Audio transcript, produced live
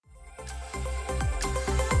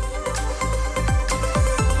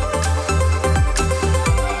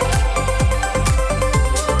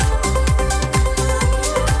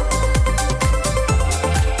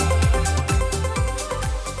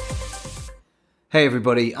Hey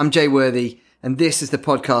everybody, I'm Jay Worthy, and this is the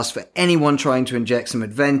podcast for anyone trying to inject some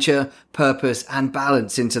adventure, purpose, and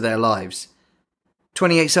balance into their lives.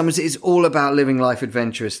 28 Summers is all about living life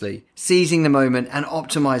adventurously, seizing the moment, and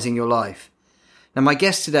optimizing your life. Now, my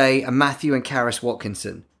guests today are Matthew and Karis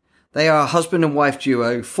Watkinson. They are a husband and wife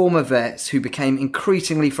duo, former vets who became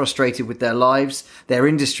increasingly frustrated with their lives, their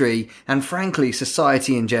industry, and frankly,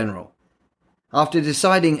 society in general. After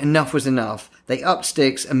deciding enough was enough, they upped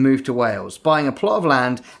sticks and moved to Wales, buying a plot of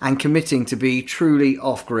land and committing to be truly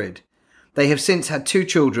off-grid. They have since had 2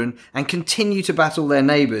 children and continue to battle their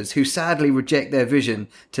neighbours who sadly reject their vision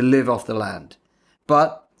to live off the land.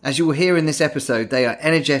 But, as you will hear in this episode, they are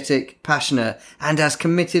energetic, passionate, and as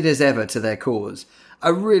committed as ever to their cause. I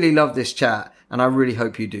really love this chat, and I really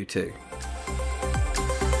hope you do too.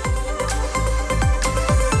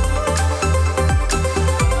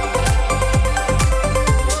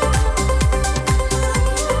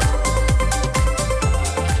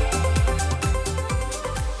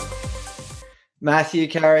 Matthew,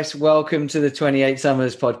 Karis, welcome to the 28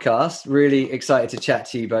 Summers podcast. Really excited to chat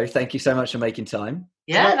to you both. Thank you so much for making time.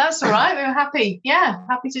 Yeah, that's all right. We're happy. Yeah,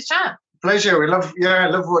 happy to chat. Pleasure. We love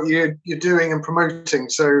what you're doing and promoting.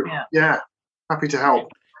 So yeah, happy to help.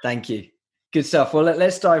 Thank you. Good stuff. Well,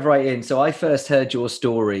 let's dive right in. So I first heard your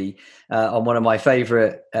story on one of my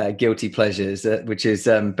favourite guilty pleasures, which is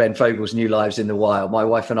Ben Fogle's New Lives in the Wild. My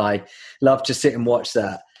wife and I love to sit and watch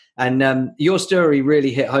that. And your story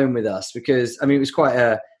really hit home with us because, I mean, it was quite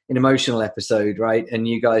an emotional episode, right? And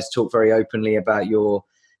you guys talked very openly about your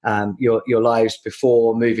lives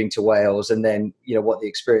before moving to Wales and then, you know, what the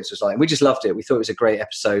experience was like. And we just loved it. We thought it was a great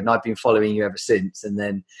episode and I've been following you ever since. And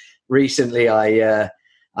then recently I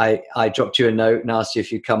dropped you a note and asked you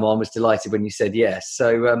if you'd come on. Was delighted when you said yes.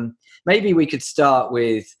 So maybe we could start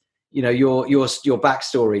with, you know, your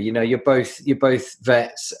backstory. You know, you're both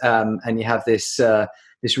vets and you have this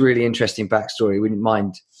really interesting backstory. Wouldn't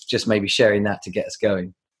mind just maybe sharing that to get us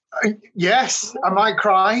going? Yes, I might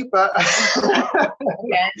cry, but I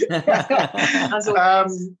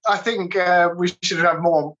think we should have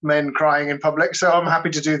more men crying in public, so I'm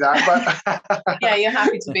happy to do that. But yeah, you're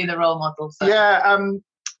happy to be the role model. So. Yeah,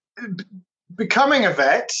 becoming a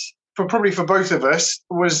vet, for both of us,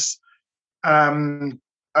 was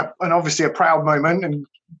obviously a proud moment, and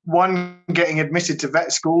 1, getting admitted to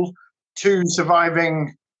vet school, 2,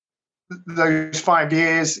 surviving those 5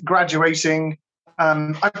 years, graduating.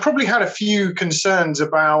 I probably had a few concerns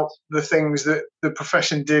about the things that the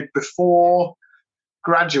profession did before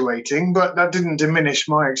graduating, but that didn't diminish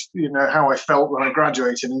my, how I felt when I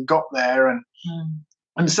graduated and got there.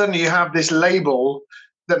 And suddenly you have this label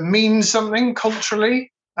that means something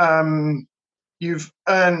culturally. You've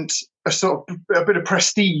earned a bit of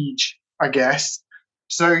prestige, I guess.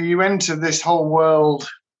 So you enter this whole world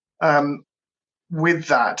with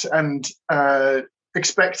that and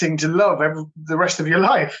expecting to love the rest of your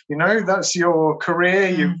life. You know, that's your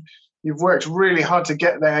career. You've worked really hard to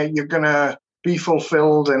get there. You're going to be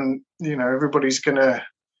fulfilled and, you know, everybody's going to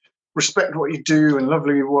respect what you do and love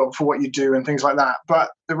you for what you do and things like that.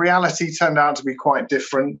 But the reality turned out to be quite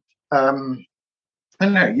different. I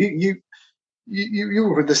don't know, you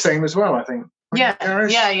were the same as well, I think. Yeah,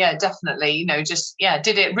 definitely. You know,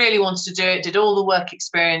 really wanted to do it, did all the work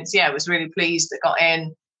experience. Yeah, was really pleased that got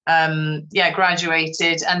in,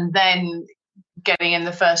 graduated, and then getting in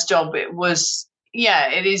the first job, it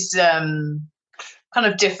is kind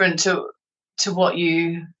of different to what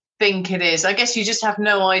you think it is. I guess you just have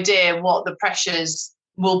no idea what the pressures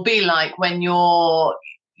will be like when you're,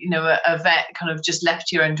 you know, a vet kind of just left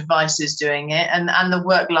to your own devices doing it, and the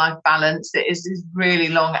work-life balance that is really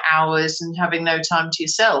long hours and having no time to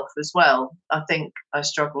yourself as well. I think I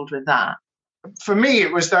struggled with that. For me,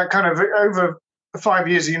 it was that kind of over 5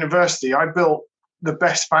 years of university, I built the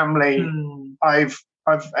best family I've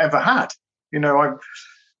ever had. You know,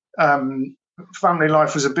 family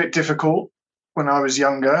life was a bit difficult when I was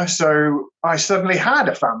younger, so I suddenly had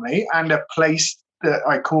a family and a place that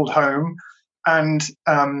I called home. And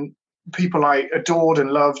people I adored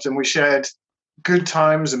and loved, and we shared good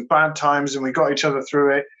times and bad times, and we got each other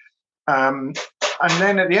through it. And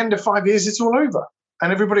then at the end of 5 years, it's all over,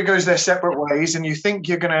 and everybody goes their separate ways. And you think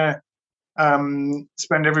you're going to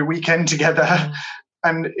spend every weekend together,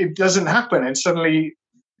 and it doesn't happen. And suddenly,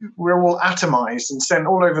 we're all atomized and sent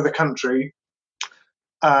all over the country.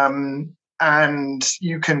 And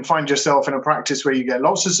you can find yourself in a practice where you get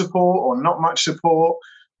lots of support or not much support.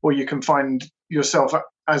 Or you can find yourself,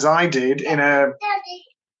 as I did, in a...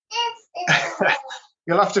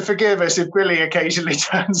 You'll have to forgive us if Billy occasionally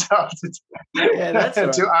turns up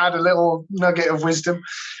to add a little nugget of wisdom.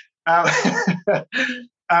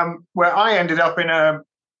 where I ended up in a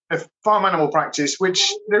farm animal practice,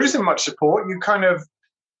 which there isn't much support.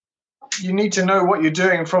 You need to know what you're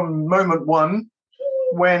doing from moment one,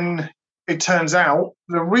 when it turns out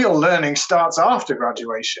the real learning starts after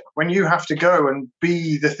graduation, when you have to go and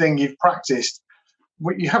be the thing you've practiced.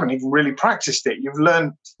 You haven't even really practiced it. You've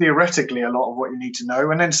learned theoretically a lot of what you need to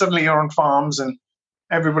know, and then suddenly you're on farms and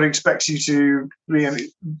everybody expects you to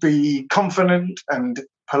be confident and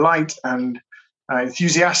polite and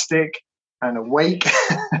enthusiastic and awake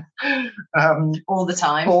all the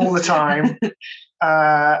time. All the time.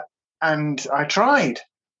 And I tried,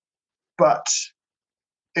 but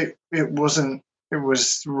it wasn't. It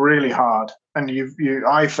was really hard, and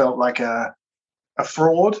I felt like a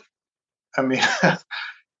fraud. I mean,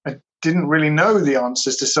 I didn't really know the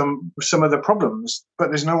answers to some of the problems, but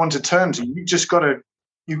there's no one to turn to. You've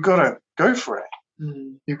got to go for it.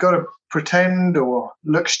 You've got to pretend or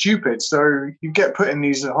look stupid. So you get put in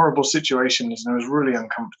these horrible situations, and I was really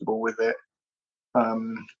uncomfortable with it.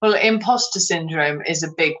 Well, imposter syndrome is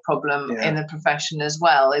a big problem in the profession as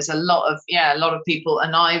well. Is a lot of people,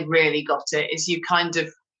 and I really got it, is you kind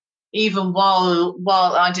of, even while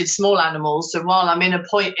I did small animals, so while I'm in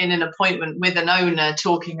an appointment with an owner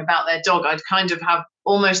talking about their dog, I'd kind of have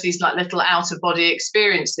almost these like little out of body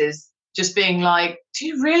experiences, just being like, do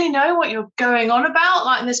you really know what you're going on about?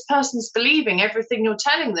 Like, and this person's believing everything you're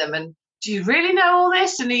telling them, and do you really know all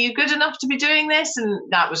this? And are you good enough to be doing this?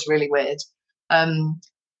 And that was really weird.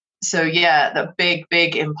 So yeah, that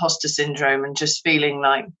big imposter syndrome, and just feeling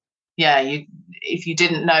like, if you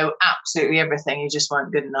didn't know absolutely everything, you just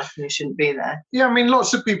weren't good enough and you shouldn't be there. Yeah, I mean,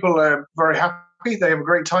 lots of people are very happy. They have a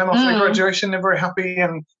great time after their graduation. They're very happy.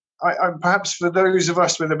 And I perhaps for those of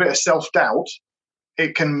us with a bit of self-doubt,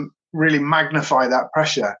 it can really magnify that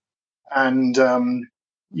pressure. And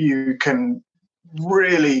you can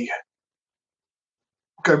really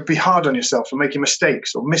be hard on yourself for making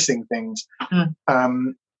mistakes or missing things,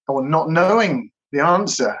 or not knowing the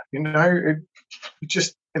answer. You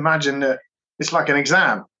just imagine that it's like an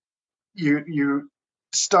exam. You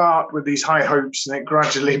start with these high hopes, and it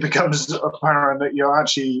gradually becomes apparent that you're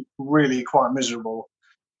actually really quite miserable.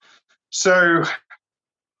 So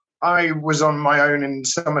I was on my own in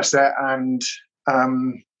Somerset, and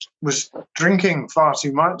was drinking far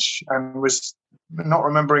too much, and was not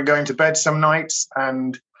remembering going to bed some nights,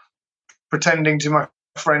 and pretending to my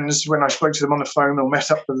friends when I spoke to them on the phone or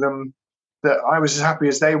met up with them that I was as happy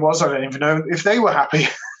as they was. I don't even know if they were happy.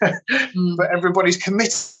 But everybody's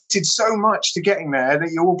committed so much to getting there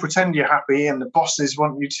that you all pretend you're happy, and the bosses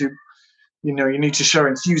want you to, you need to show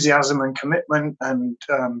enthusiasm and commitment and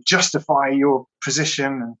justify your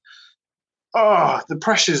position. And the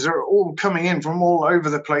pressures are all coming in from all over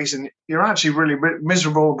the place, and you're actually really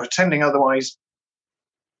miserable pretending otherwise.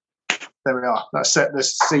 There we are. That set the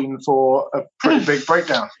scene for a pretty big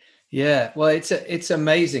breakdown. Yeah, well, it's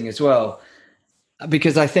amazing as well,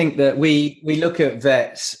 because I think that we look at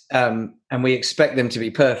vets and we expect them to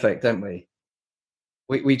be perfect, don't we?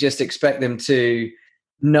 We just expect them to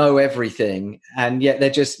know everything, and yet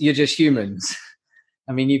you're just humans.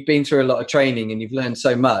 I mean, you've been through a lot of training and you've learned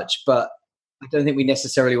so much, but I don't think we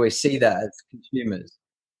necessarily always see that as consumers.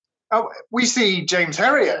 Oh, we see James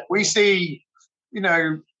Herriot. We see,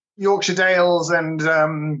 Yorkshire Dales and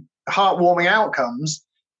heartwarming outcomes,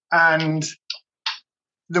 and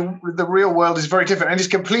the real world is very different, and it's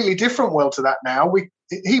a completely different world to that now.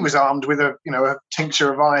 He was armed with a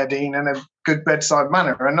tincture of iodine and a good bedside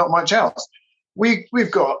manner, and not much else.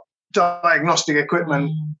 We've got diagnostic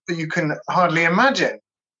equipment that you can hardly imagine,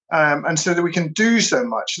 and so that we can do so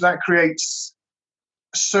much. That creates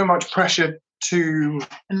so much pressure to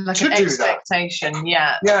an do expectation.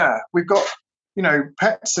 That. Yeah, we've got.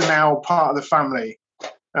 Pets are now part of the family.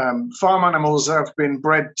 Farm animals have been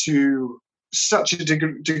bred to such a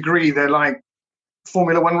degree, they're like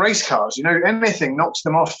Formula One race cars. Anything knocks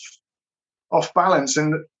them off balance,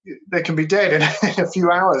 and they can be dead in a few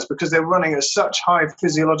hours because they're running at such high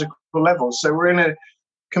physiological levels. So we're in a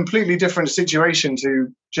completely different situation to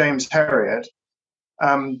James Herriot.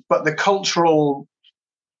 But the cultural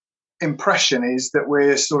impression is that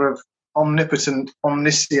we're sort of omnipotent,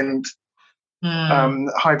 omniscient,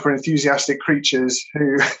 hyper enthusiastic creatures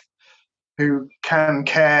who can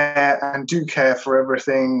care and do care for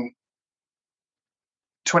everything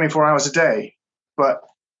 24 hours a day. But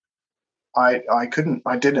I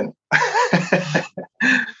didn't.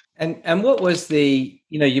 And what was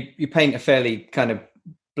you paint a fairly kind of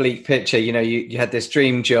bleak picture. You had this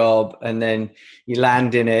dream job, and then you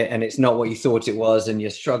land in it and it's not what you thought it was, and you're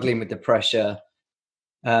struggling with the pressure.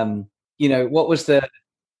 What was the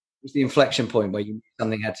inflection point where you knew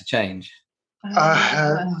something had to change?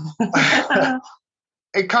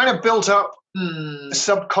 It kind of built up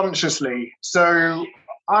subconsciously. So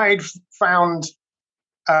I'd found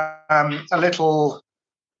a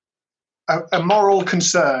moral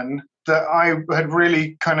concern that I had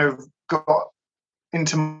really kind of got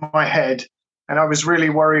into my head, and I was really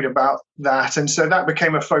worried about that. And so that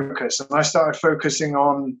became a focus, and I started focusing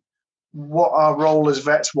on what our role as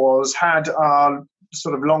vets was. Had our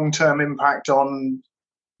sort of long-term impact on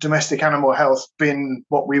domestic animal health been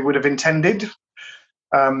what we would have intended?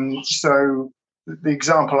 So the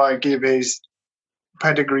example I give is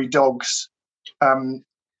pedigree dogs.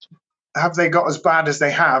 Have they got as bad as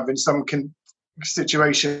they have in some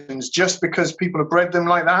situations just because people have bred them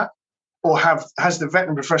like that? Or has the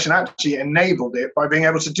veterinary profession actually enabled it by being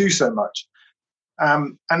able to do so much?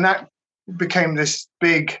 And that became this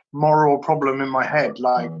big moral problem in my head.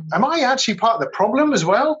 Like, am I actually part of the problem as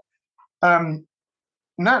well?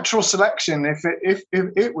 Natural selection, if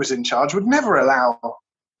it was in charge, would never allow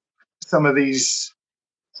some of these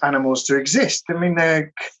animals to exist. I mean,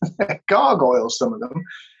 they're gargoyles, some of them.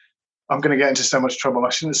 I'm going to get into so much trouble. I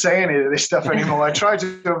shouldn't say any of this stuff anymore. I try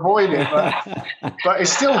to avoid it, but it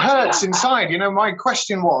still hurts inside. You know, my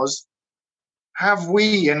question was, have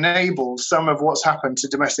we enabled some of what's happened to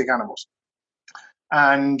domestic animals?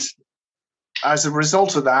 And as a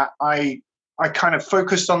result of that, I kind of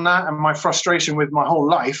focused on that, and my frustration with my whole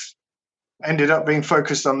life ended up being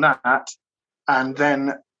focused on that. And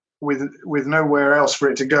then with nowhere else for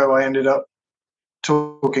it to go, I ended up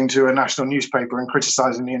talking to a national newspaper and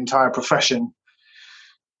criticizing the entire profession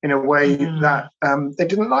in a way that they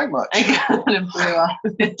didn't like much. I kind of blew up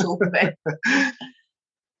a little bit.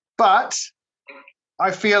 But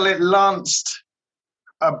I feel it lanced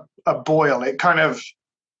a boil. It kind of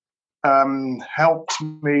helped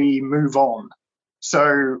me move on.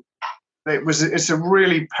 So it's a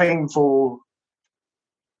really painful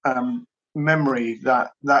memory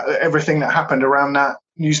that everything that happened around that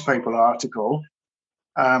newspaper article.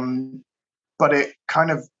 But it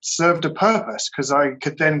kind of served a purpose, because I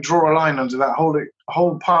could then draw a line under that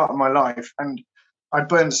whole part of my life, and I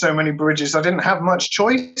burnt so many bridges. I didn't have much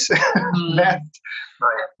choice left.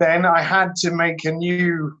 Then I had to make a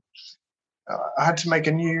new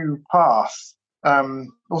path.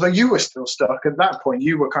 Although you were still stuck at that point,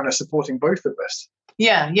 you were kind of supporting both of us.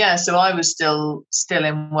 Yeah. So I was still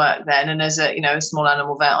in work then, and as a small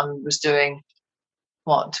animal vet, I was doing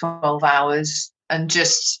 12 hours. And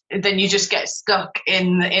then you just get stuck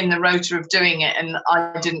in the rota of doing it. And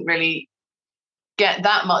I didn't really get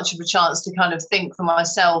that much of a chance to kind of think for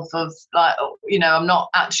myself of like, I'm not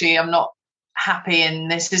happy,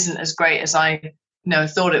 and this isn't as great as I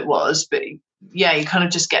thought it was. But yeah, you kind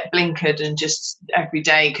of just get blinkered and just every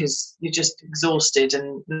day, because you're just exhausted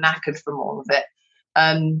and knackered from all of it.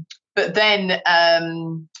 But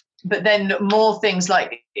then more things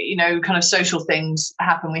like, kind of social things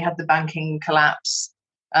happen. We had the banking collapse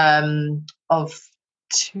of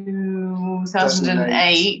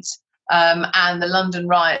 2008, and the London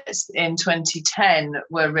riots in 2010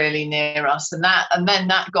 were really near us. And then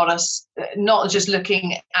that got us not just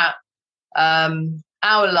looking at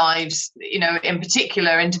our lives, in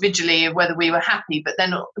particular, individually, whether we were happy, but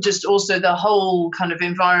then just also the whole kind of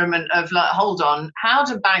environment of like, hold on, how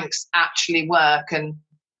do banks actually work? And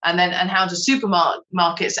how do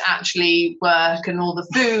supermarkets actually work, and all the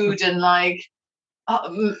food, and like,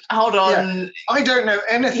 hold on. Yeah. I don't know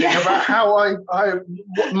anything about how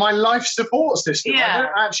my life support system. Yeah. I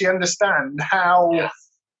don't actually understand how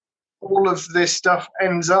all of this stuff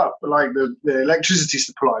ends up, like the electricity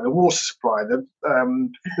supply, the water supply, the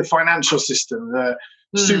financial system, the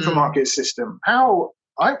supermarket system. How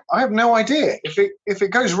I have no idea. If it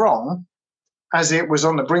goes wrong, as it was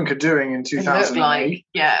on the brink of doing in 2008.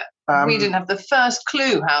 We didn't have the first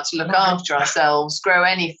clue how to look after ourselves, grow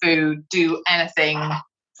any food, do anything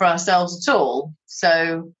for ourselves at all.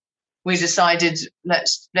 So we decided,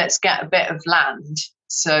 let's get a bit of land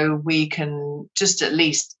so we can just at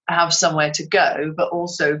least have somewhere to go, but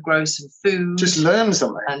also grow some food. Just learn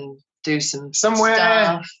something. And do some somewhere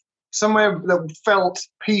stuff. Somewhere that felt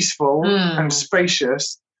peaceful and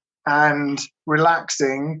spacious and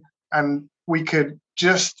relaxing, and we could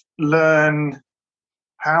just learn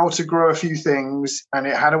how to grow a few things, and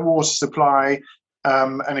it had a water supply,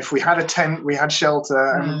 and if we had a tent, we had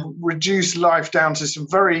shelter, and reduce life down to some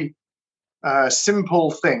very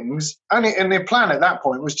simple things. And the plan at that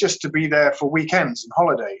point was just to be there for weekends and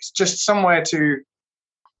holidays, just somewhere to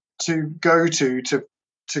go to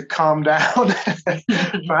calm down,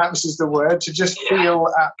 perhaps is the word, to just feel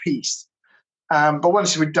at peace. But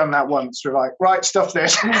once we'd done that once, we're like, right, stuff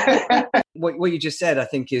this. What you just said, I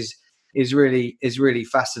think, is is really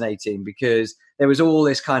fascinating, because there was all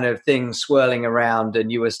this kind of thing swirling around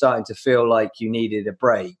and you were starting to feel like you needed a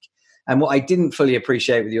break. And what I didn't fully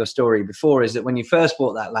appreciate with your story before is that when you first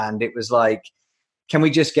bought that land, it was like, can we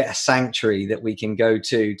just get a sanctuary that we can go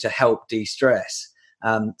to help de-stress?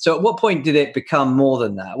 So at what point did it become more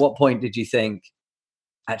than that? At what point did you think,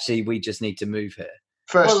 actually, we just need to move here?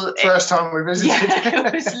 First time we visited. Yeah,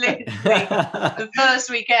 it was literally the first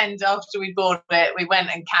weekend after we bought it, we went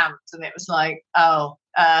and camped, and it was like,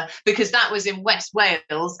 because that was in West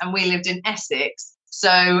Wales and we lived in Essex.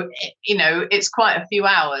 So, it's quite a few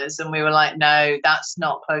hours, and we were like, no, that's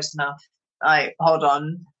not close enough. Like, hold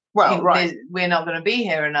on. Well, right. We're not going to be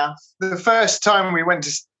here enough. The first time we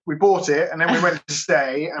bought it, and then we went to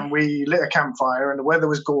stay, and we lit a campfire, and the weather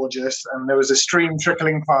was gorgeous, and there was a stream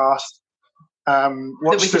trickling past.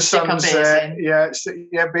 Watch the sunset.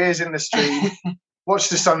 Beers in the stream. Watch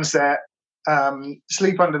the sunset.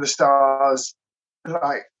 Sleep under the stars.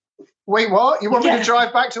 Like, wait, what? You want me to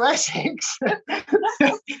drive back to Essex?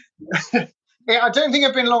 I don't think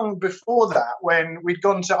it'd been long before that when we'd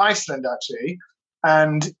gone to Iceland, actually,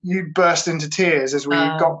 and you burst into tears as we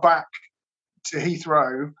got back to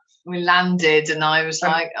Heathrow. We landed, and I was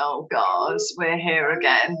like, oh God, we're here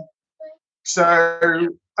again. So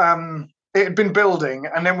it had been building,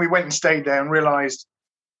 and then we went and stayed there and realised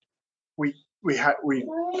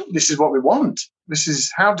this is what we want. This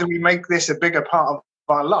is, how do we make this a bigger part of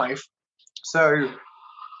our life? So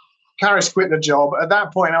Karis quit the job. At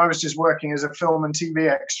that point, I was just working as a film and TV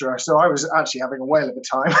extra, so I was actually having a whale of a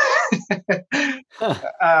time.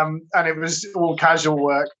 And it was all casual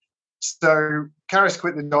work. So Karis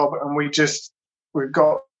quit the job, and we've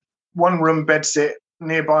got one room bedsit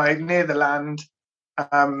near the land,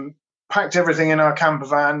 packed everything in our camper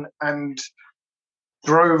van, and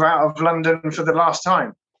drove out of London for the last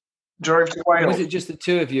time. Drove to Wales. Was it just the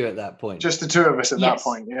two of you at that point? Just the two of us at that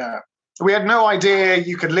point, yeah. We had no idea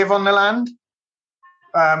you could live on the land.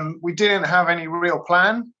 We didn't have any real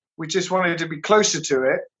plan. We just wanted to be closer to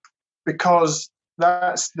it, because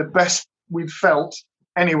that's the best we've felt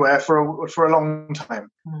anywhere for a long time.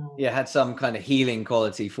 Yeah, had some kind of healing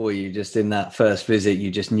quality for you just in that first visit.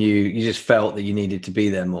 You just felt that you needed to be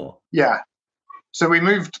there more. Yeah. So we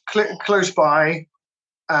moved close by,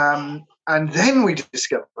 and then we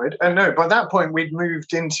discovered, by that point we'd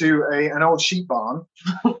moved into an old sheep barn,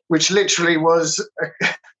 which literally was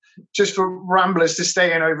just for ramblers to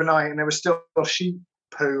stay in overnight, and there was still sheep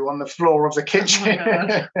poo on the floor of the kitchen.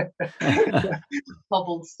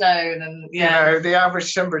 Cobbled stone, and the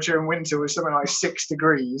average temperature in winter was something like 6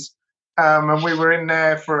 degrees, and we were in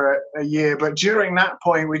there for a year. But during that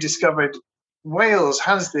point, we discovered Wales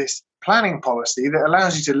has this planning policy that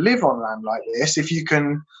allows you to live on land like this if you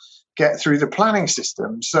can get through the planning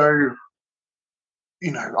system. So,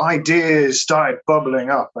 ideas started bubbling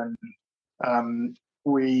up, and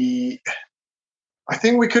I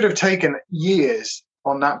think we could have taken years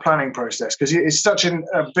on that planning process, because it's such a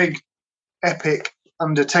big, epic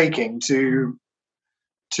undertaking to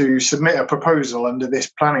submit a proposal under this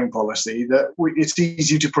planning policy that it's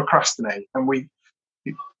easy to procrastinate. And we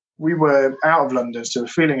were out of London, so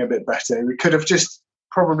feeling a bit better. We could have just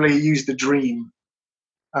probably used the dream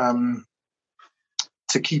to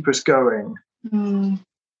keep us going.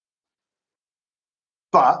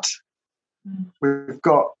 But we've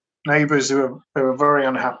got neighbours who are very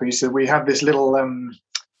unhappy. So we had this little,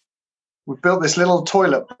 we built this little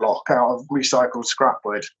toilet block out of recycled scrap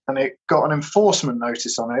wood, and it got an enforcement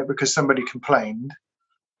notice on it because somebody complained.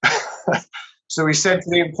 So we said to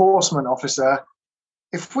the enforcement officer,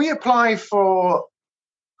 if we apply for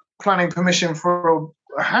planning permission for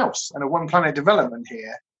a house and a One Planet development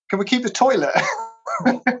here, can we keep the toilet?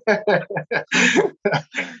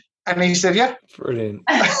 And he said, yeah. Brilliant.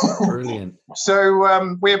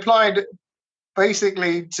 So we applied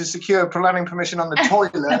basically to secure planning permission on the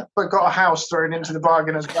toilet, but got a house thrown into the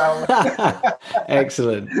bargain as well.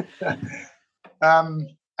 Excellent.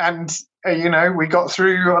 And we got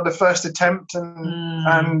through on the first attempt,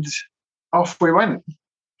 and off we went.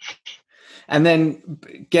 And then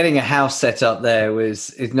getting a house set up there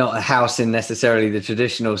is not a house in necessarily the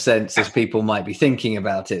traditional sense as people might be thinking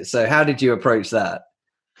about it. So how did you approach that?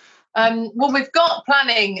 Well, we've got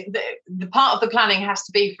planning. The part of the planning has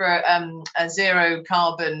to be for a zero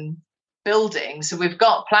carbon building. So we've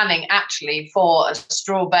got planning actually for a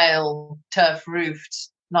straw bale, turf roofed,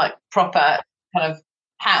 like proper kind of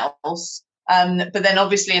house. But then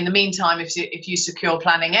obviously in the meantime, if you secure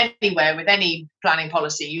planning anywhere with any planning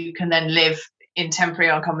policy, you can then live in temporary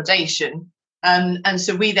accommodation. And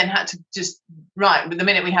so we then had to just, right, the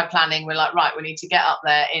minute we had planning, we're like, right, we need to get up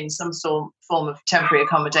there in some form of temporary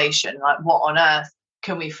accommodation. Like, what on earth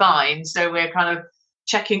can we find? So we're kind of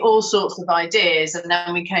checking all sorts of ideas, and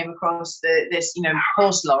then we came across this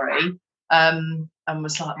horse lorry, and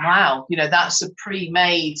was like, wow, that's a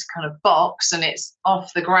pre-made kind of box, and it's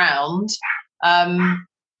off the ground.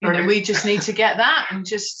 We just need to get that, and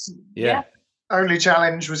just Only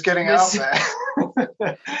challenge was getting it up there.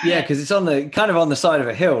 Yeah, because it's on the side of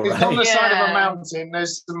a hill, right? It's on the side of a mountain.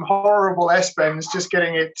 There's some horrible S-bends just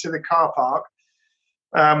getting it to the car park.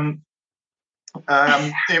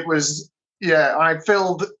 It was, I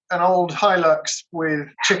filled an old Hilux with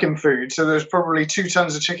chicken food. So there's probably 2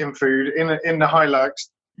 tons of chicken food in the Hilux,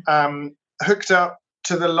 hooked up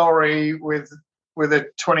to the lorry with a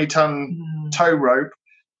 20-ton tow rope,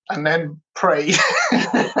 and then prayed.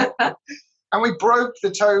 And we broke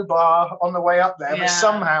the tow bar on the way up there, but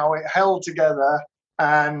somehow it held together,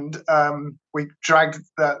 and we dragged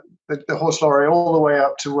the horse lorry all the way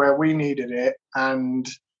up to where we needed it, and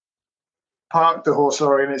parked the horse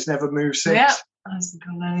lorry, and it's never moved since. Yeah, hasn't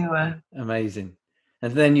gone anywhere. Amazing.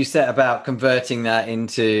 And then you set about converting that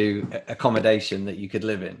into accommodation that you could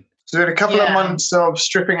live in. So we had a couple of months of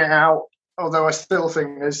stripping it out, although I still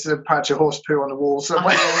think there's a patch of horse poo on the wall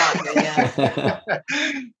somewhere.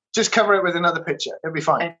 Just cover it with another picture. It'll be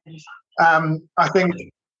fine. I think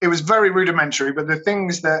it was very rudimentary, but the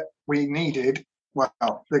things that we needed,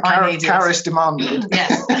 Caris demanded,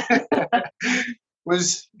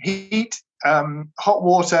 was heat, hot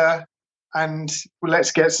water, and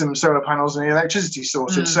let's get some solar panels and the electricity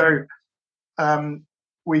sorted. So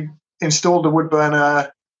we installed a wood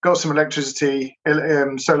burner, got some electricity,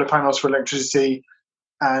 solar panels for electricity,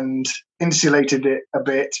 and insulated it a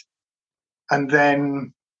bit, and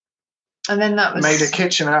then that was made a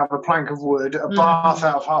kitchen out of a plank of wood, a bath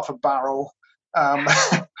out of half a barrel,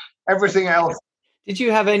 everything else. Did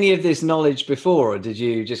you have any of this knowledge before, or did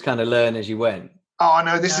you just kind of learn as you went? Oh,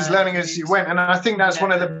 no, this is learning as you went. And I think that's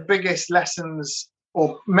one of the biggest lessons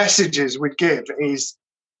or messages we'd give is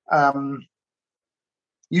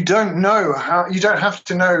you don't have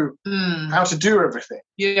to know how to do everything.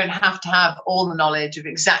 You don't have to have all the knowledge of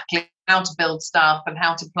exactly how to build stuff and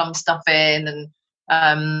how to plumb stuff in.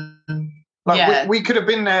 And we could have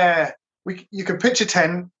been there. You could pitch a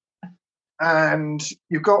tent, and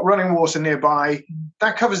you've got running water nearby.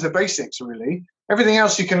 That covers the basics, really. Everything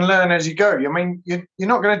else you can learn as you go. I mean, you're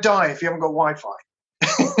not going to die if you haven't got Wi-Fi.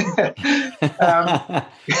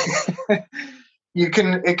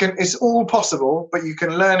 It's all possible, but you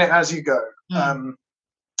can learn it as you go.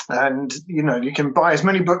 And you can buy as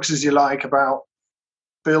many books as you like about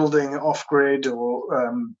building off-grid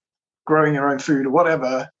or growing your own food or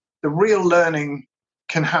whatever. The real learning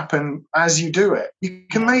can happen as you do it. You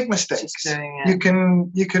can make mistakes. You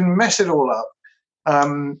can mess it all up.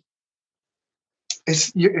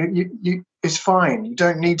 It's fine. You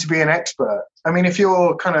don't need to be an expert. I mean, if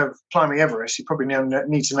you're kind of climbing Everest, you probably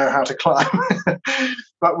need to know how to climb.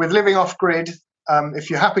 But with living off grid, if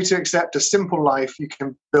you're happy to accept a simple life, you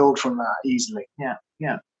can build from that easily. Yeah,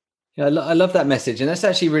 I love that message. And that's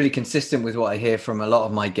actually really consistent with what I hear from a lot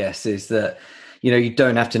of my guests is that, you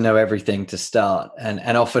don't have to know everything to start.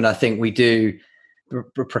 And often I think we do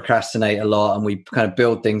procrastinate a lot, and we kind of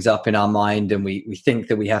build things up in our mind, and we think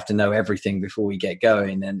that we have to know everything before we get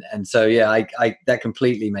going. And so, I that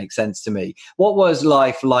completely makes sense to me. What was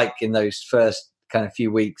life like in those first kind of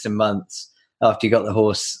few weeks and months after you got the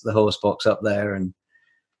horse box up there, and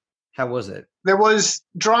how was it? There was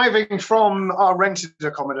driving from our rented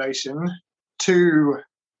accommodation to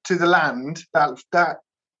the land, that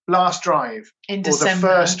last drive in December. Or the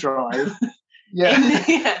first drive.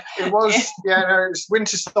 It was. It's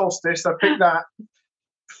winter solstice. I picked that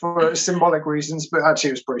for symbolic reasons, but actually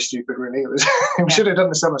it was pretty stupid, really. It was. We should have done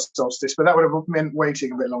the summer solstice, but that would have meant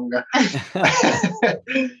waiting a bit longer.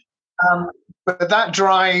 But that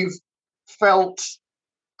drive felt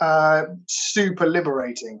super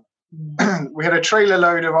liberating. We had a trailer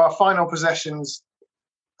load of our final possessions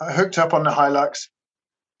hooked up on the Hilux,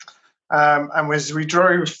 and as we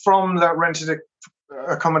drove from that rented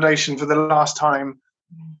accommodation for the last time,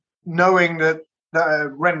 knowing that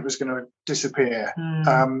rent was going to disappear,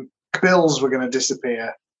 bills were going to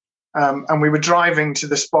disappear, and we were driving to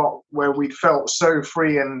the spot where we'd felt so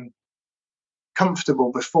free and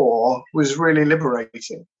comfortable before, was really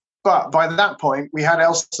liberating. But by that point, we had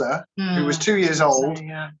Elsa, who was 2 years old.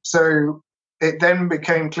 So it then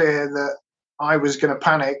became clear that I was going to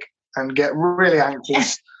panic and get really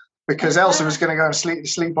anxious because Elsa was going to go and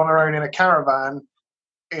sleep on her own in a caravan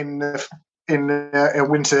in a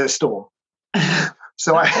winter storm.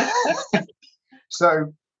 So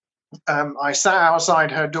So I sat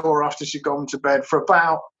outside her door after she'd gone to bed for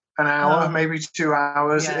about an hour, maybe 2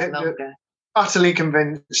 hours. Utterly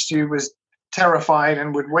convinced. She was terrified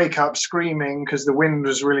and would wake up screaming because the wind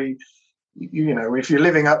was really, if you're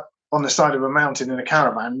living up on the side of a mountain in a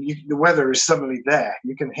caravan, the weather is suddenly there.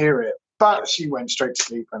 You can hear it. But she went straight to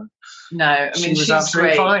sleep. And no, I mean, she's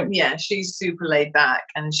great. Fine. Yeah, she's super laid back,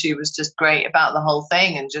 and she was just great about the whole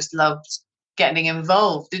thing and just loved getting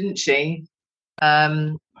involved, didn't she?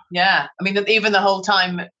 Yeah, I mean, even the whole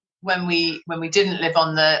time when we didn't live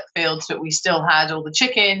on the fields, but we still had all the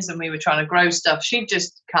chickens and we were trying to grow stuff, she'd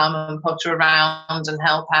just come and potter around and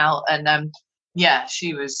help out. And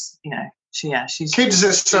she was, she's kids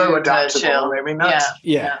are so adaptable. I mean,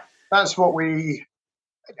 that's what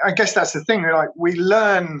I guess that's the thing. Like, we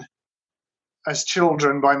learn as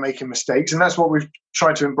children by making mistakes, and that's what we've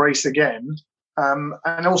tried to embrace again.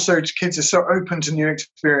 And also, kids are so open to new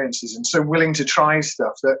experiences and so willing to try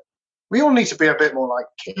stuff that we all need to be a bit more like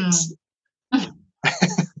kids.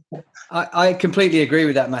 I completely agree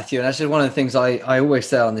with that, Matthew. And actually, one of the things I always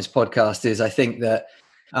say on this podcast is I think that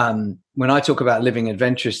when I talk about living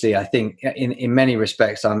adventurously, I think in many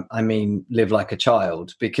respects, I mean, live like a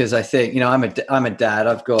child, because I think, I'm a dad,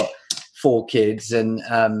 I've got 4 kids, and,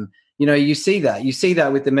 you see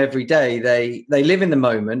that with them every day. They live in the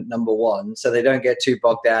moment, number one, so they don't get too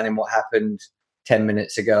bogged down in what happened 10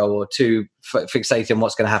 minutes ago or too fixated on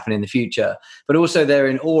what's going to happen in the future. But also they're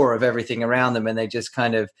in awe of everything around them, and they just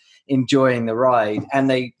kind of enjoying the ride, and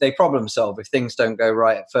they problem solve. If things don't go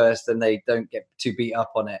right at first, then they don't get too beat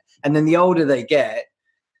up on it. And then the older they get,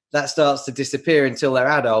 that starts to disappear until they're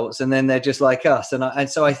adults, and then they're just like us. And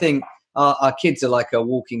so I think our kids are like a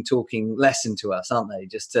walking, talking lesson to us, aren't they?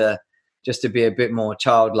 Just to be a bit more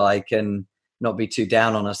childlike and not be too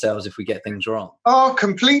down on ourselves if we get things wrong. Oh,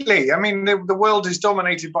 completely. I mean, the world is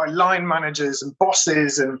dominated by line managers and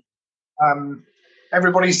bosses, and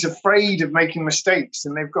everybody's afraid of making mistakes.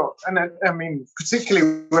 And I mean,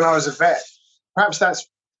 particularly when I was a vet, perhaps that's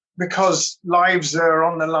because lives are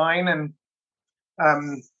on the line, and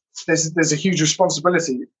there's a huge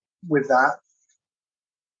responsibility with that.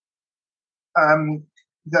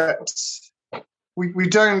 That we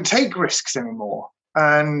don't take risks anymore,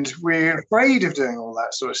 and we're afraid of doing all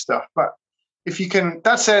that sort of stuff. But if you can,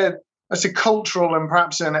 that's a cultural and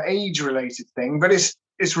perhaps an age-related thing, but it's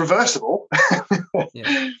reversible.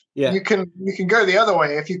 Yeah. You can go the other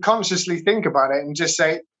way if you consciously think about it and just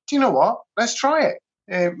say, do you know what? Let's try it.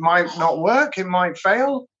 It might not work, it might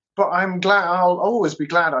fail, but I'm glad. I'll always be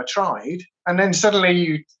glad I tried. And then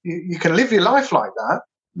suddenly you can live your life like that.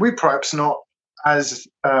 We're perhaps not as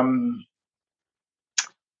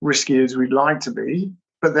risky as we'd like to be,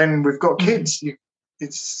 but then we've got kids.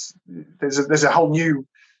 There's a whole new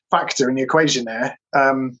factor in the equation there.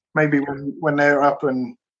 Maybe when they're up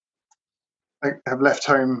and have left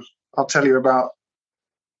home, I'll tell you about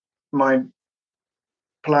my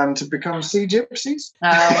plan to become sea gypsies.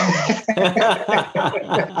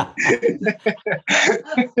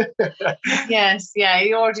 Yes,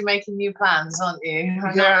 you're already making new plans, aren't you?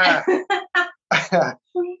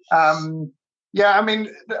 Yeah. I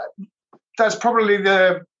mean, that's probably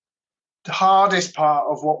the hardest part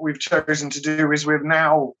of what we've chosen to do, is we're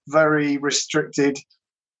now very restricted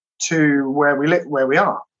to where we live, where we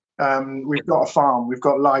are. We've got a farm, we've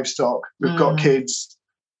got livestock, we've got kids.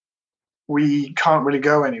 We can't really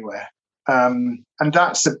go anywhere. And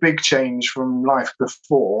that's a big change from life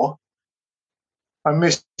before. I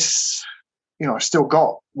miss, I've still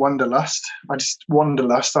got wanderlust. I'd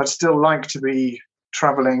still like to be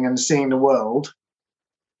traveling and seeing the world.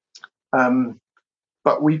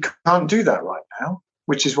 But we can't do that right now,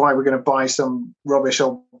 which is why we're going to buy some rubbish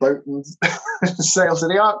old boat and sail to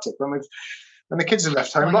the Arctic when the kids are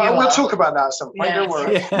left home. But we'll talk about that at some point. Don't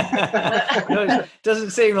worry. Yeah.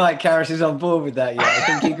 Doesn't seem like Karis is on board with that yet. I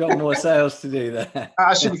think you've got more sales to do there.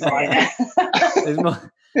 I should be fine. There's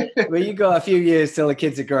more. Well, you've got a few years till the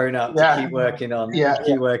kids are grown up to keep working on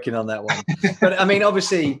that one. But I mean,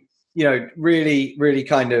 obviously, really, really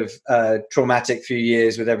kind of traumatic few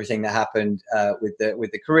years with everything that happened with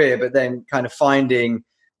the career, but then kind of finding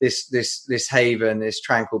this haven, this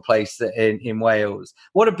tranquil place in Wales.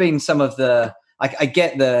 What have been some of the? I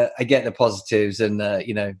get the positives and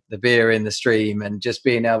the beer in the stream and just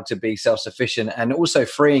being able to be self-sufficient and also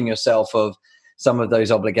freeing yourself of some of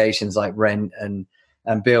those obligations like rent and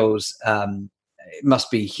bills. It must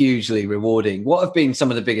be hugely rewarding. What have been some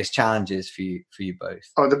of the biggest challenges for you both?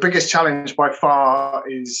 Oh, the biggest challenge by far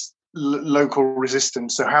is local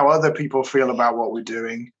resistance. So how other people feel about what we're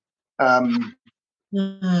doing. Not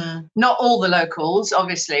all the locals,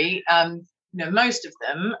 obviously. most of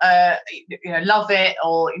them, love it,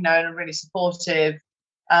 or and are really supportive.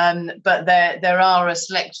 But there are a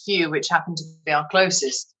select few which happen to be our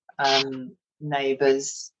closest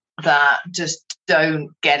neighbours that just don't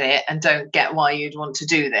get it and don't get why you'd want to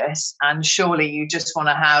do this. And surely you just want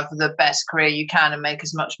to have the best career you can and make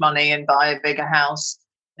as much money and buy a bigger house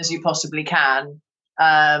as you possibly can.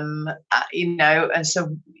 And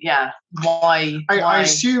so why I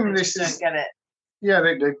assume this don't get it. Yeah,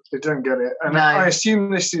 they don't get it, and No. I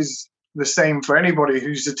assume this is the same for anybody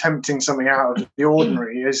who's attempting something out of the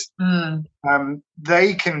ordinary. Is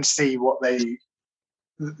they can see what they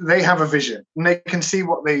have a vision, and they can see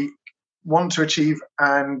what they want to achieve,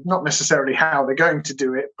 and not necessarily how they're going to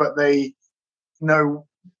do it, but they know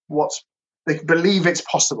they believe it's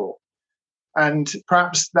possible. And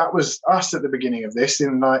perhaps that was us at the beginning of this,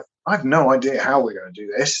 in like, I have no idea how we're going to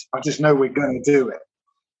do this. I just know we're going to do it.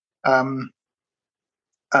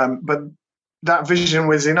 But that vision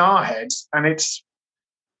was in our heads, and it's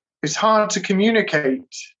hard to communicate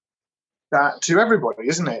that to everybody,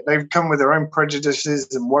 isn't it? They've come with their own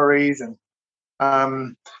prejudices and worries, and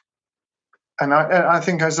I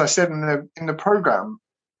think, as I said in the program,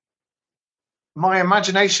 our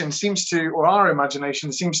imagination seems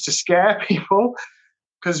to scare people,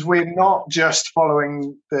 because we're not just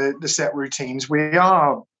following the set routines. We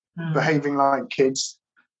are behaving like kids.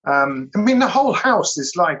 The whole house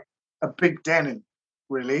is like a big den,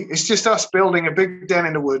 really. It's just us building a big den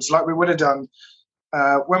in the woods like we would have done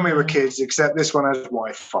when we were kids, except this one has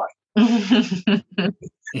Wi-Fi.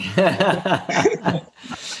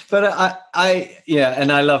 But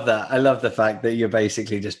and I love that. I love the fact that you're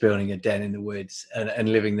basically just building a den in the woods and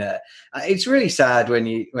living there. It's really sad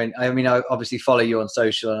when I obviously follow you on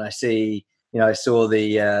social, and I see, I saw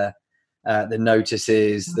the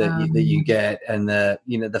notices that you get, and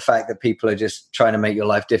the fact that people are just trying to make your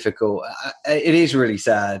life difficult. It is really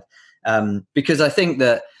sad, because I think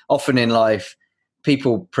that often in life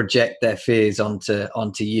people project their fears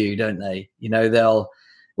onto you, don't they?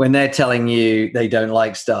 When they're telling you they don't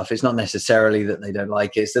like stuff, it's not necessarily that they don't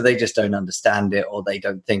like it, so they just don't understand it, or they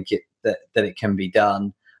don't think that it can be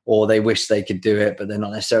done, or they wish they could do it, but they're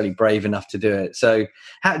not necessarily brave enough to do it. So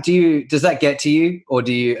does that get to you, or are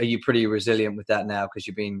you pretty resilient with that now because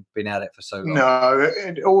you've been at it for so long? No,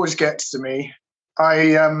 it always gets to me.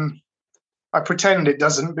 I pretend it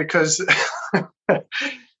doesn't, because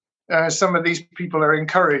some of these people are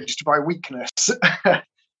encouraged by weakness.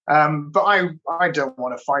 But I don't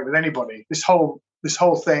want to fight with anybody. This whole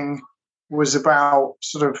thing was about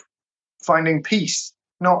sort of finding peace,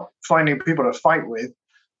 not finding people to fight with.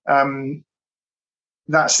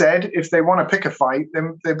 That said, if they want to pick a fight,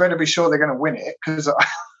 then they better be sure they're going to win it, because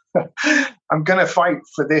I'm going to fight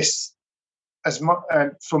for this as much,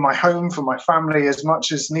 for my home, for my family, as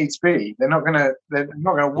much as needs be. They're not going to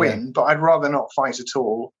win, but I'd rather not fight at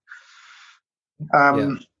all.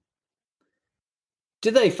 Do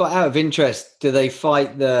they fight, out of interest? Do they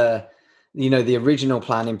fight the original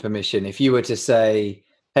planning permission? If you were to say,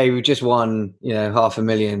 hey, we just won,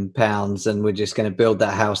 £500,000 and we're just going to build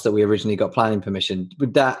that house that we originally got planning permission,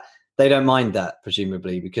 they don't mind that,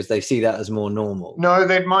 presumably, because they see that as more normal? No,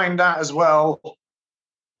 they'd mind that as well.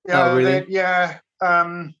 Yeah, oh, really?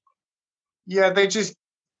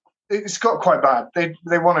 It's got quite bad.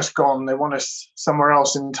 They want us gone. They want us somewhere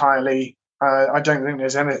else entirely. I don't think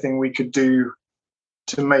there's anything we could do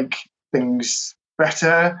to make things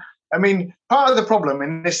better. I mean, part of the problem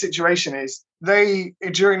in this situation is they,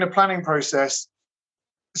 during the planning process,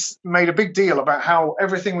 made a big deal about how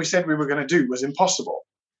everything we said we were going to do was impossible.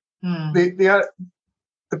 The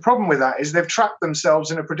problem with that is they've trapped themselves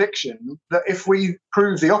in a prediction that, if we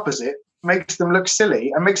prove the opposite, makes them look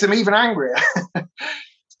silly and makes them even angrier.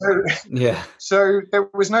 So there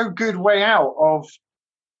was no good way out of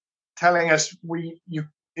telling us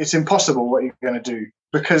it's impossible what you're going to do,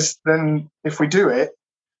 because then if we do it,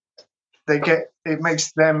 it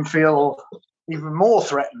makes them feel even more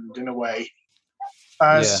threatened in a way.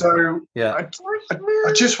 I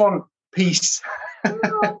just want peace.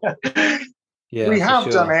 We have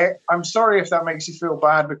done it. I'm sorry if that makes you feel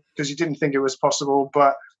bad because you didn't think it was possible,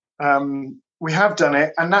 but we have done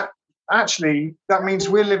it, and that means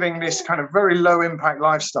we're living this kind of very low impact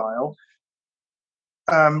lifestyle.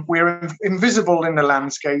 We're invisible in the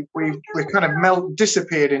landscape. We're kind of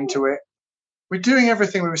disappeared into it. We're doing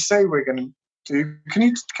everything we say we're going to do.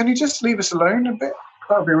 Can you just leave us alone a bit?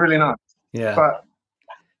 That would be really nice. Yeah. But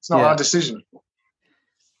it's not our decision.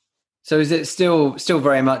 So is it still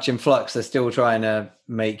very much in flux? They're still trying to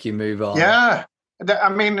make you move on? Yeah. I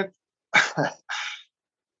mean,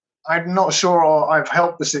 I'm not sure I've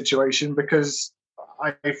helped the situation, because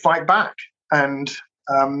I fight back. and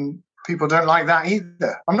people don't like that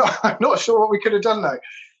either. I'm not sure what we could have done though.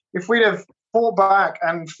 If we'd have fought back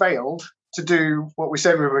and failed to do what we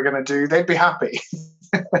said we were going to do, they'd be happy.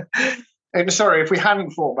 Sorry, if we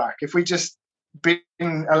hadn't fought back, if we just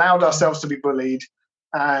allowed ourselves to be bullied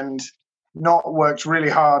and not worked really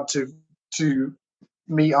hard to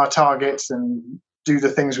meet our targets and do the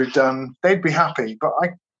things we've done, they'd be happy. But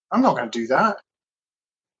I'm not going to do that.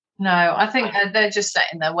 No, I think they're just set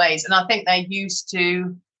in their ways, and I think they're used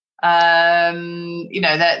to, they're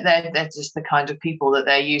just the kind of people that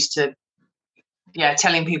they're used to,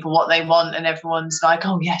 telling people what they want, and everyone's like,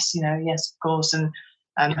 oh yes, yes, of course, and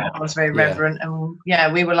everyone's very reverent, and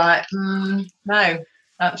we were like, no,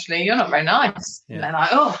 actually, you're not very nice. Yeah. And they're like,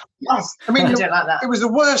 oh, yes. I mean, I don't like that. It was the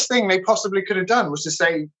worst thing they possibly could have done was to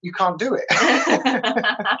say, you can't do it.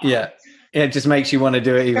 Yeah. It just makes you want to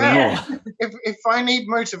do it even more. If I need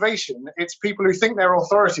motivation, it's people who think they're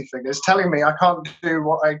authority figures telling me I can't do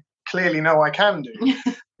what I clearly know I can do.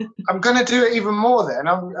 I'm going to do it even more then.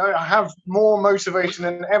 I have more motivation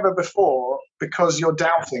than ever before because you're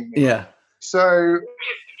doubting me. Yeah. So...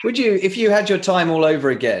 Would you, if you had your time all over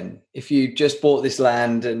again, if you just bought this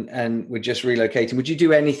land and were just relocating, would you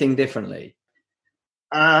do anything differently?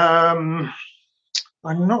 I'm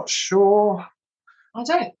not sure. I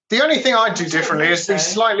don't. The only thing I'd do differently is be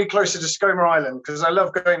slightly closer to Skomer Island because I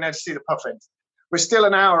love going there to see the puffins. We're still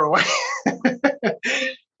an hour away.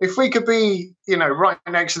 If we could be, right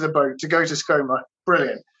next to the boat to go to Skomer,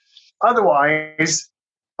 brilliant. Otherwise...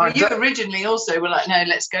 you originally also were like, no,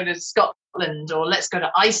 let's go to Scotland or let's go to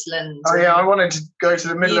Iceland. Oh, yeah, I wanted to go to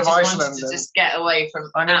the middle of Iceland. Wanted to just get away from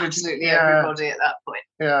absolutely everybody at that point.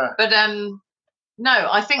 Yeah. But no,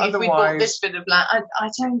 I think if we bought this bit of land, I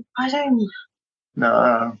don't.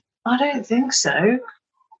 No. I don't think so.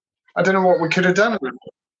 I don't know what we could have done.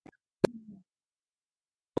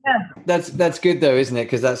 Yeah. That's good though, isn't it?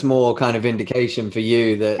 Because that's more kind of indication for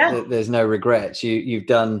you that there's no regrets.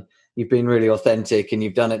 You've been really authentic and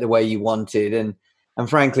you've done it the way you wanted. And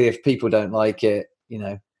frankly, if people don't like it,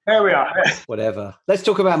 there we are. Whatever. Let's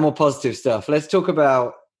talk about more positive stuff. Let's talk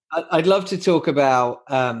about, I'd love to talk about,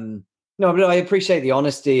 but I appreciate the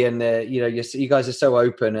honesty and you guys are so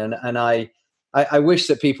open. And I wish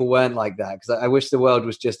that people weren't like that because I wish the world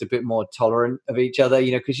was just a bit more tolerant of each other,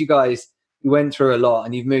 because you guys, you went through a lot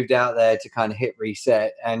and you've moved out there to kind of hit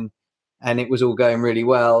reset and it was all going really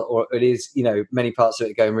well, or it is, many parts of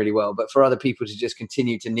it going really well, but for other people to just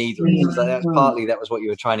continue to needle it, that was what you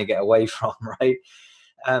were trying to get away from, right?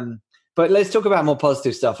 But let's talk about more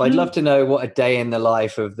positive stuff. I'd love to know what a day in the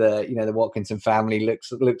life of the Watkinson family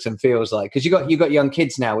looks and feels like, because you got young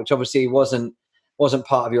kids now, which obviously wasn't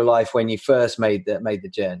part of your life when you first made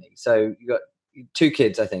the journey. So you got 2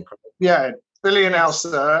 kids, I think. Yeah, Billy and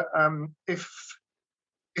Elsa. If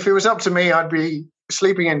it was up to me, I'd be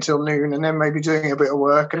sleeping until noon and then maybe doing a bit of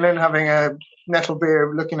work and then having a nettle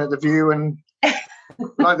beer, looking at the view and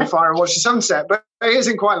light the fire and watch the sunset. But it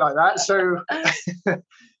isn't quite like that. So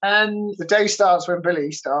the day starts when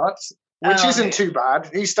Billy starts, which isn't too bad.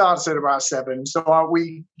 He starts at about 7. So I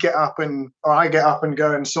get up and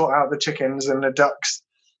go and sort out the chickens and the ducks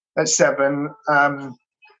at 7.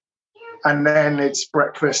 And then it's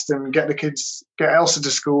breakfast and get Elsa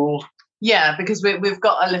to school. Yeah, because we've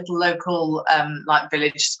got a little local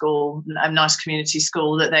village school, a nice community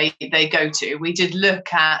school that they go to. We did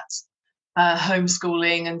look at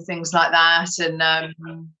homeschooling and things like that,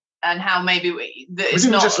 and how maybe we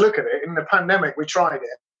didn't just look at it. In the pandemic, we tried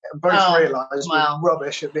it and both realised we're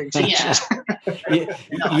rubbish at being teachers. Yeah.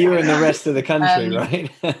 You and the rest of the country,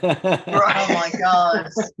 right? Right. Oh my God!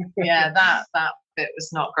 Yeah, that bit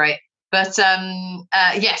was not great. But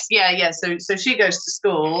yes. So she goes to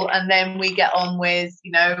school, and then we get on with,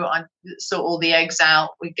 I sort all the eggs out.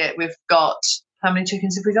 We've got, how many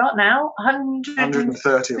chickens have we got now?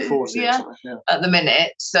 130 or 40. Yeah, at the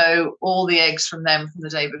minute. So all the eggs from them from the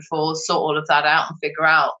day before, sort all of that out and figure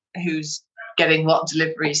out who's getting what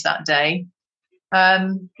deliveries that day.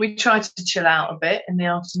 We try to chill out a bit in the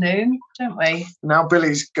afternoon, don't we? Now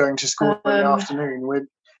Billy's going to school in the afternoon.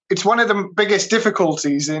 It's one of the biggest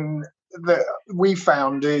difficulties that we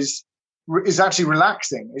found is actually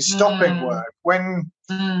relaxing, is stopping work when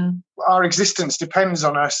our existence depends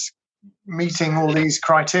on us meeting all these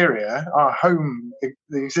criteria. Our home,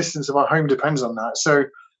 the existence of our home depends on that. So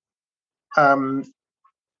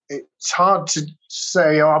it's hard to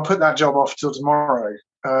say, I'll put that job off till tomorrow.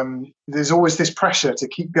 There's always this pressure to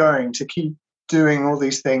keep going, to keep doing all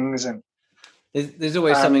these things, and there's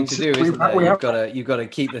always something to do, isn't there? You've got to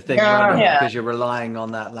keep the thing running because you're relying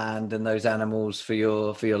on that land and those animals for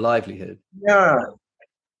your livelihood. Yeah,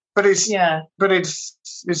 but it's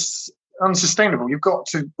unsustainable. You've got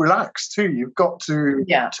to relax too. You've got to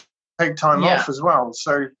take time off as well.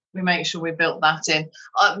 So we make sure we built that in.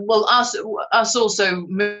 Well, us also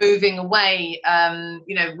moving away.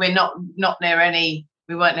 We're not near any.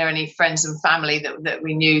 We weren't near any friends and family that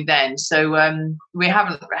we knew then. So we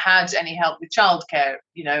haven't had any help with childcare,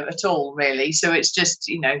 at all really. So it's just,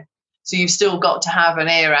 so you've still got to have an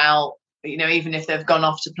ear out, even if they've gone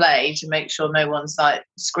off to play, to make sure no one's like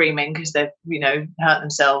screaming because they've, hurt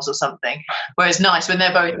themselves or something. Whereas nice when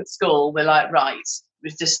they're both at school, we're like, right,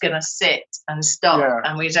 we're just going to sit and stop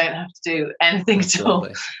and we don't have to do anything at all.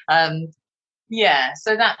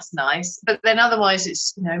 So that's nice. But then otherwise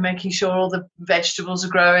it's, making sure all the vegetables are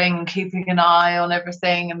growing and keeping an eye on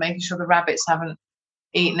everything and making sure the rabbits haven't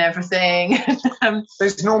eaten everything.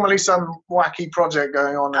 There's normally some wacky project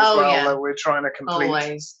going on as that we're trying to complete.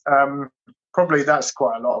 Always. Probably that's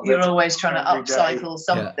quite a lot of You're always trying to upcycle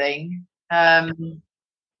something.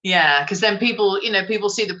 Because then people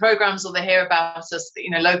see the programs or they hear about us,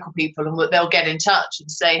 local people, and they'll get in touch and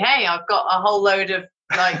say, hey, I've got a whole load of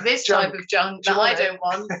like this type of junk that I don't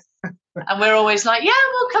want. And we're always like,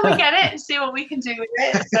 we'll come and get it and see what we can do with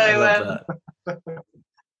it. So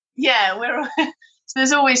so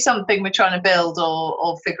there's always something we're trying to build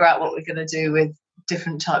or figure out what we're going to do with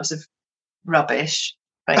different types of rubbish,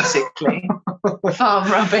 basically. Farm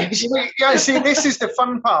rubbish. See, this is the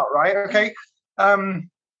fun part, right? Okay.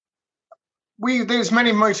 There's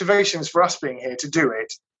many motivations for us being here to do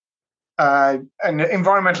it. And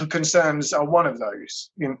environmental concerns are one of those.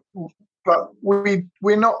 But we're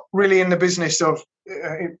not really in the business of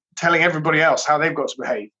telling everybody else how they've got to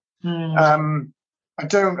behave.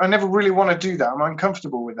 I never really want to do that. I'm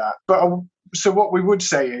uncomfortable with that. But so what we would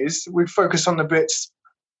say is we focus on the bits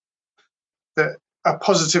that are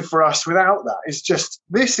positive for us without that. It's just,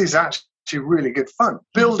 this is actually really good fun.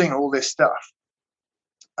 Building all this stuff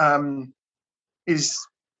is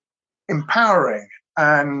empowering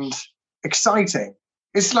and exciting.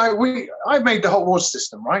 It's like I made the hot water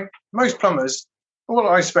system, right? Most plumbers, well,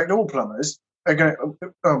 I expect all plumbers are going,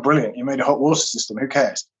 oh, brilliant, you made a hot water system, who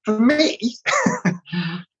cares? For me,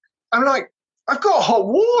 I'm like, I've got hot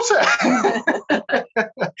water.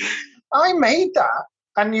 I made that.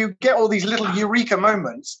 And you get all these little eureka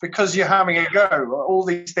moments because you're having a go, all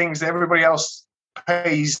these things that everybody else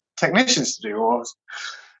pays technicians to do or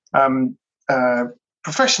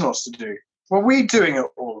professionals to do. Well, we're doing it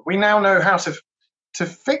all. We now know how to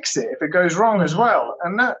fix it if it goes wrong as well.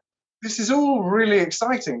 And this is all really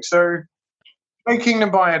exciting. So making the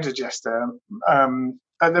biodigester,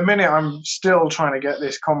 at the minute I'm still trying to get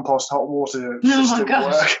this compost hot water system to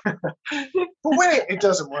work. But when it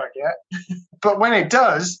doesn't work yet. But when it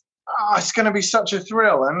does, it's going to be such a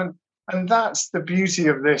thrill. And that's the beauty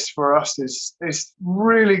of this for us is it's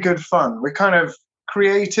really good fun. We're kind of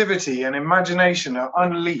creativity and imagination are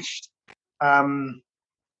unleashed. And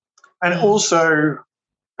also,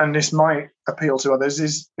 and this might appeal to others,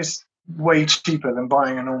 is it's way cheaper than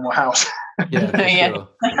buying a normal house. Sure.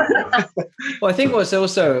 Well, I think what's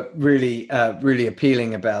also really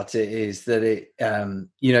appealing about it is that it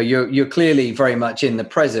you're clearly very much in the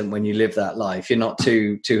present when you live that life. You're not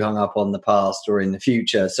too hung up on the past or in the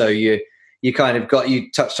future. So you kind of you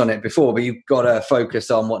touched on it before, but you've got to focus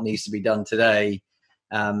on what needs to be done today.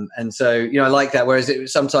 And so I like that. Whereas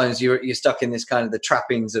sometimes you're stuck in this kind of the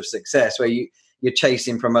trappings of success where you're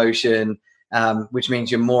chasing promotion, which means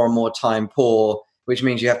you're more and more time poor, which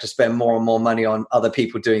means you have to spend more and more money on other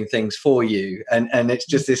people doing things for you. And it's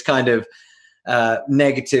just this kind of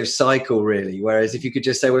negative cycle, really. Whereas if you could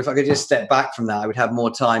just say, well, if I could just step back from that, I would have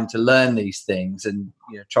more time to learn these things and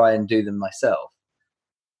try and do them myself.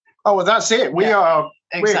 Oh, well, that's it. We're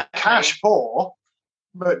cash poor,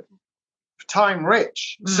 but time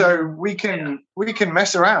rich. So we can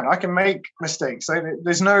mess around. I can make mistakes.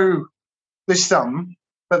 There's some,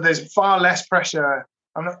 but there's far less pressure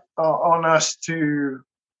on us to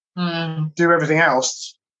do everything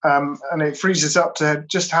else, and it frees us up to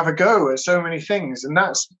just have a go at so many things, and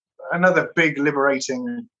that's another big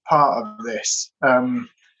liberating part of this.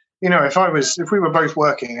 If we were both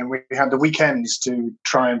working and we had the weekends to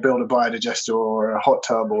try and build a biodigester or a hot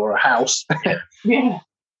tub or a house, you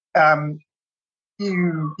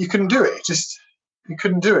couldn't do it. You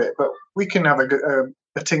couldn't do it, but we can have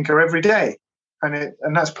a tinker every day.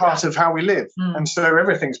 And that's part of how we live. And so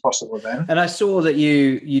everything's possible then. And I saw that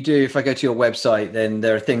you do, if I go to your website, then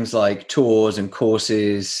there are things like tours and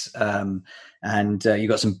courses, and you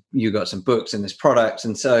got some books and there's products.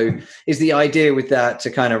 And so is the idea with that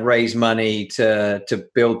to kind of raise money to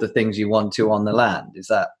build the things you want to on the land? Is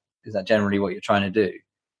that generally what you're trying to do?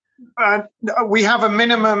 We have a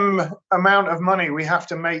minimum amount of money we have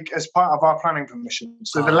to make as part of our planning permission.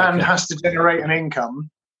 So the land has to generate an income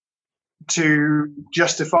to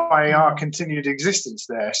justify our continued existence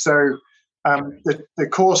there. So the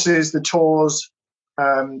courses, the tours,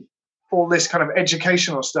 all this kind of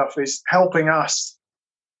educational stuff is helping us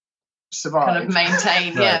survive. Kind of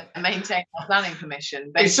maintain, maintain our planning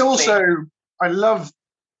permission. Basically. It's also, I love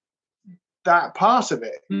that part of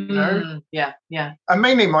it, you know? Yeah. And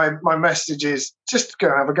mainly my message is just go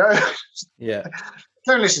and have a go. Yeah.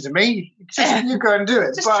 Don't listen to me. Just you go and do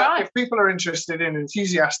it. Just but try. if people are interested and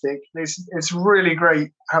enthusiastic, it's really great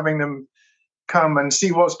having them come and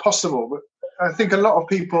see what's possible. But I think a lot of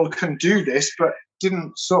people can do this, but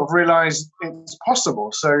didn't sort of realize it's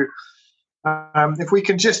possible. So if we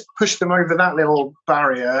can just push them over that little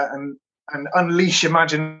barrier and unleash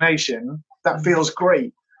imagination, that feels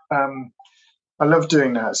great. I love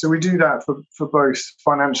doing that. So we do that for both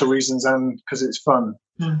financial reasons and because it's fun.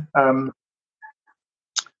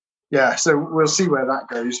 So we'll see where that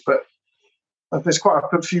goes. But there's quite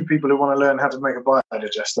a few people who want to learn how to make a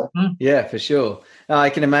biodigester. Yeah, for sure. I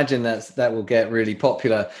can imagine that will get really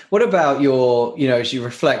popular. What about your, as you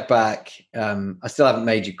reflect back, I still haven't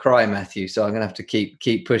made you cry, Matthew, so I'm going to have to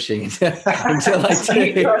keep pushing until I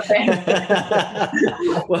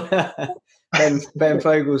do. Ben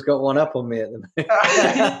Fogle's got one up on me at the moment.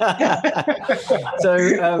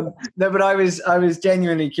 So no, but I was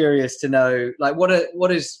genuinely curious to know, like, what do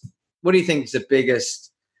you think is the biggest?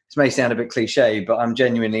 This may sound a bit cliche, but I'm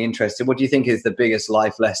genuinely interested. What do you think is the biggest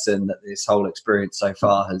life lesson that this whole experience so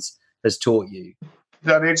far has taught you?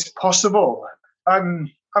 That it's possible. I've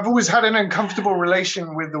always had an uncomfortable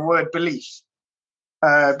relation with the word belief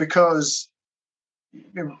because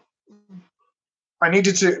I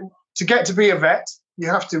needed to get to be a vet. You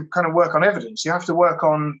have to kind of work on evidence. You have to work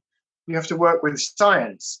with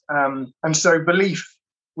science. And so belief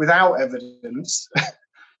without evidence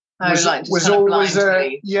was always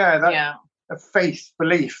a faith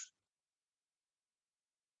belief.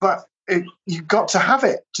 But you've got to have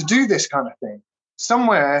it to do this kind of thing.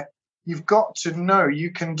 Somewhere you've got to know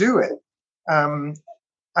you can do it. And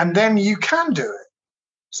then you can do it.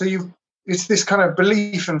 So it's this kind of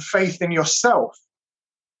belief and faith in yourself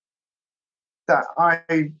that I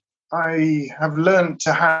have learned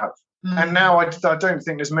to have. And now I don't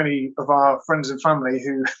think there's many of our friends and family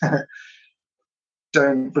who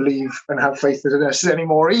don't believe and have faith in us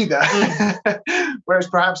anymore either. Whereas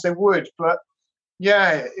perhaps they would. But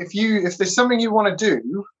yeah, if there's something you want to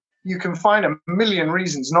do, you can find a million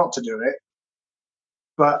reasons not to do it.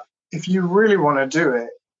 But if you really want to do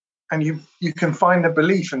it and you can find the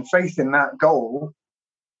belief and faith in that goal,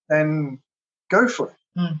 then go for it.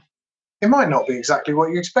 It might not be exactly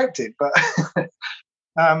what you expected, but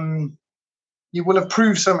you will have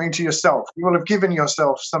proved something to yourself. You will have given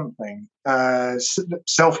yourself something,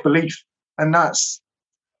 self-belief, and that's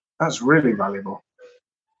really valuable.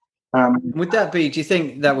 Would that be, do you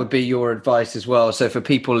think that would be your advice as well? So for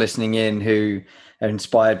people listening in who are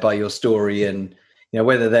inspired by your story and,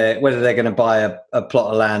 whether they're going to buy a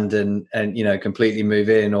plot of land and completely move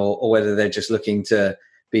in or whether they're just looking to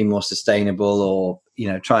be more sustainable or,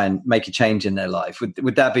 try and make a change in their life.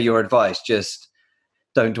 Would that be your advice? Just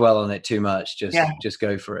don't dwell on it too much. Just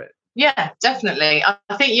go for it. Yeah, definitely. I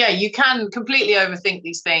think, you can completely overthink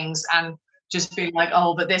these things and just feel like,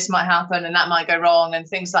 oh, but this might happen and that might go wrong and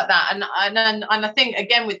things like that. And I think,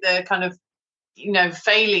 again, with the kind of,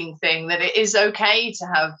 failing thing, that it is okay to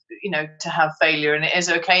have failure, and it is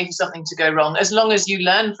okay for something to go wrong, as long as you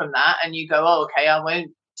learn from that and you go, oh, okay, I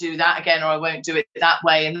won't do that again, or I won't do it that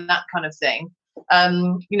way, and that kind of thing.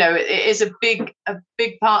 It is a big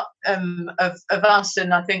part of us,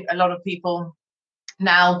 and I think a lot of people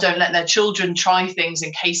now don't let their children try things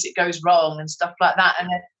in case it goes wrong and stuff like that. And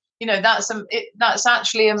that's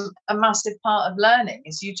actually a massive part of learning,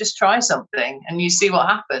 is you just try something and you see what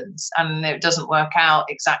happens, and if it doesn't work out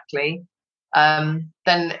exactly, then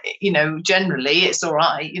generally it's all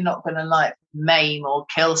right. You're not going to maim or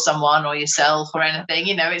kill someone or yourself or anything.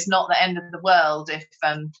 It's not the end of the world if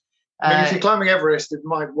if you're climbing Everest, it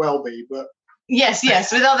might well be, but yes,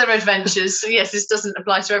 with other adventures. So yes, this doesn't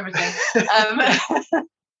apply to everything. But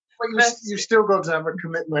you've still got to have a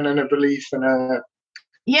commitment and a belief and a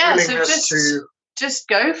willingness to just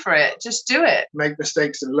go for it. Just do it. Make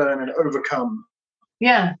mistakes and learn and overcome.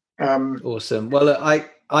 Yeah. Awesome. Well, I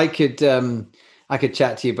could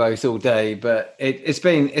chat to you both all day, but it's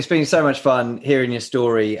been so much fun hearing your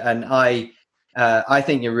story, and I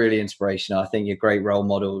think you're really inspirational. I think you're great role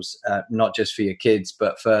models, not just for your kids,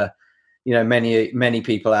 but for many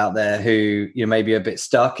people out there who, maybe are a bit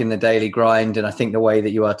stuck in the daily grind. And I think the way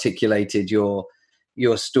that you articulated your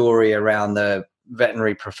story around the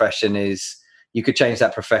veterinary profession is, you could change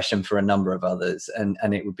that profession for a number of others, and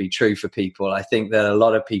it would be true for people. I think that a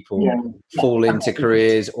lot of people fall into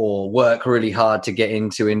careers or work really hard to get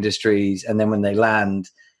into industries, and then when they land,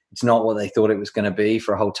 it's not what they thought it was going to be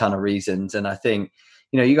for a whole ton of reasons. And I think,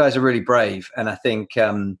 you guys are really brave, and I think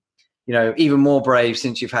even more brave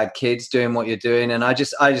since you've had kids doing what you're doing. And I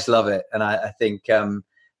just love it. And I think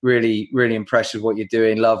really, really impressed with what you're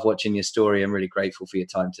doing. Love watching your story. I'm really grateful for your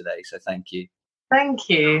time today. So thank you. Thank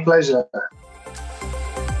you. Pleasure.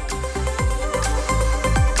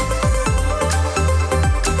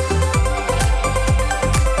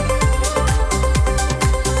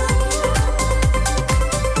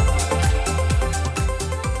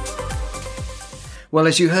 Well,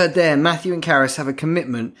 as you heard there, Matthew and Karis have a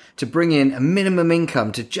commitment to bring in a minimum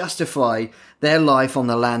income to justify their life on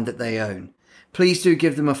the land that they own. Please do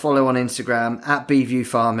give them a follow on Instagram at Beeview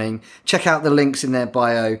Farming. Check out the links in their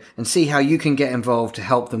bio and see how you can get involved to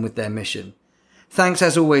help them with their mission. Thanks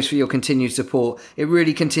as always for your continued support. It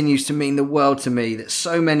really continues to mean the world to me that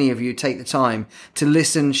so many of you take the time to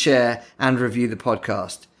listen, share and review the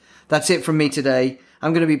podcast. That's it from me today.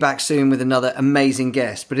 I'm going to be back soon with another amazing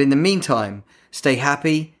guest. But in the meantime, stay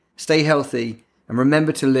happy, stay healthy, and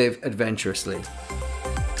remember to live adventurously.